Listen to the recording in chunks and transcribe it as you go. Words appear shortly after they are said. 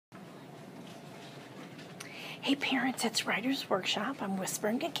Hey parents, it's Writer's Workshop. I'm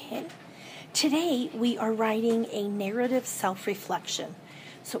whispering again. Today we are writing a narrative self-reflection.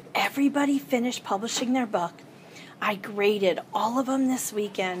 So everybody finished publishing their book. I graded all of them this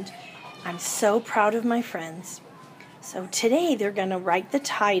weekend. I'm so proud of my friends. So today they're going to write the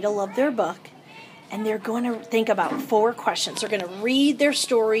title of their book and they're going to think about 4 questions. They're going to read their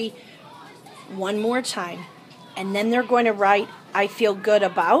story one more time and then they're going to write, I feel good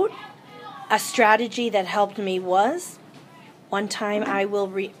about. A strategy that helped me was, one thing I will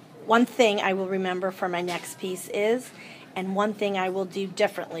remember for my next piece is, and one thing I will do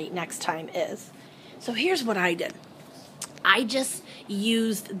differently next time is. So here's what I did. I just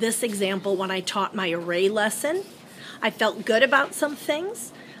used this example when I taught my array lesson. I felt good about some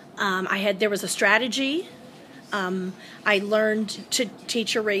things. There was a strategy. I learned to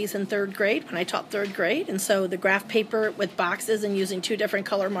teach arrays in 3rd grade when I taught 3rd grade, and so the graph paper with boxes and using 2 different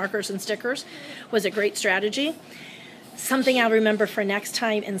color markers and stickers was a great strategy. Something I'll remember for next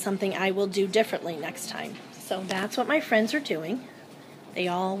time and something I will do differently next time. So that's what my friends are doing. They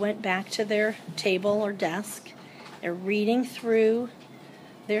all went back to their table or desk. They're reading through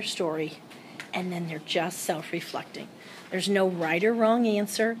their story, and then they're just self-reflecting. There's no right or wrong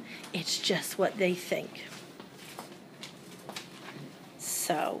answer. It's just what they think.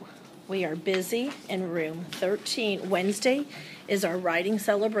 So we are busy in room 13. Wednesday is our writing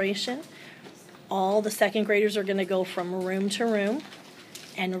celebration. All the 2nd graders are going to go from room to room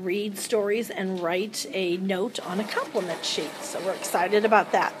and read stories and write a note on a compliment sheet. So we're excited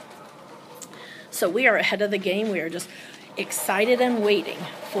about that. So we are ahead of the game. We are just excited and waiting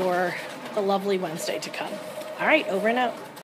for the lovely Wednesday to come. All right, over and out.